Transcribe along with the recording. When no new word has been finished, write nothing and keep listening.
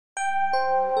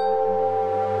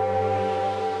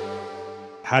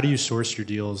how do you source your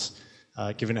deals,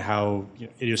 given how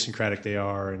idiosyncratic they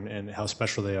are and how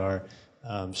special they are?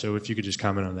 So if you could just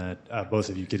comment on that, both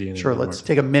of you, Gideon. Sure, let's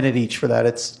take a minute each for that.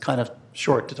 It's kind of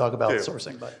short to talk about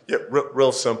sourcing. But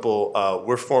Real simple.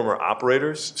 We're former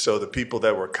operators, so the people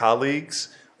that were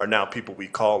colleagues are now people we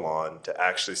call on to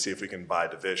actually see if we can buy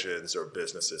divisions or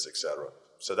businesses, et cetera.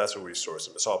 So that's where we source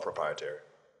them. It's all proprietary.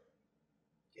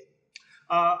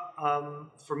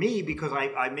 For me, because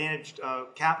I managed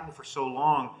capital for so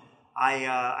long,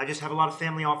 I just have a lot of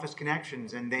family office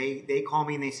connections, and they call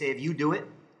me and they say, if you do it,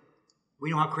 we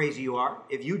know how crazy you are.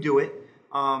 If you do it,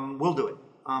 we'll do it.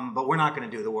 But we're not going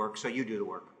to do the work, so you do the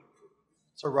work.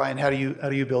 So Ryan, how do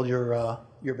you build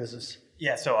your business?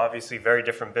 Yeah, so obviously very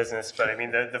different business, but I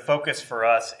mean the focus for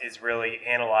us is really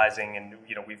analyzing, and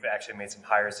we've actually made some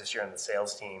hires this year on the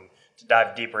sales team to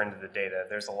dive deeper into the data.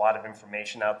 There's a lot of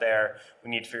information out there. We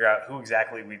need to figure out who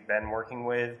exactly we've been working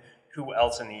with, who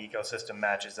else in the ecosystem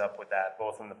matches up with that,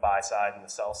 both on the buy side and the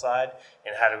sell side,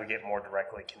 and how do we get more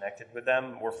directly connected with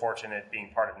them. We're fortunate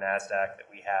being part of NASDAQ that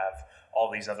we have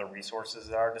all these other resources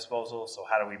at our disposal, so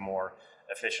how do we more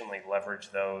efficiently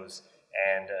leverage those?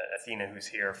 And Athena, who's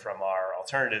here from our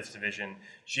alternatives division,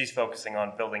 she's focusing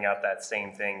on building out that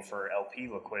same thing for LP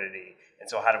liquidity. And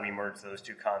so how do we merge those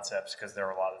two concepts? Because there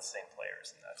are a lot of the same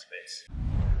players in that space.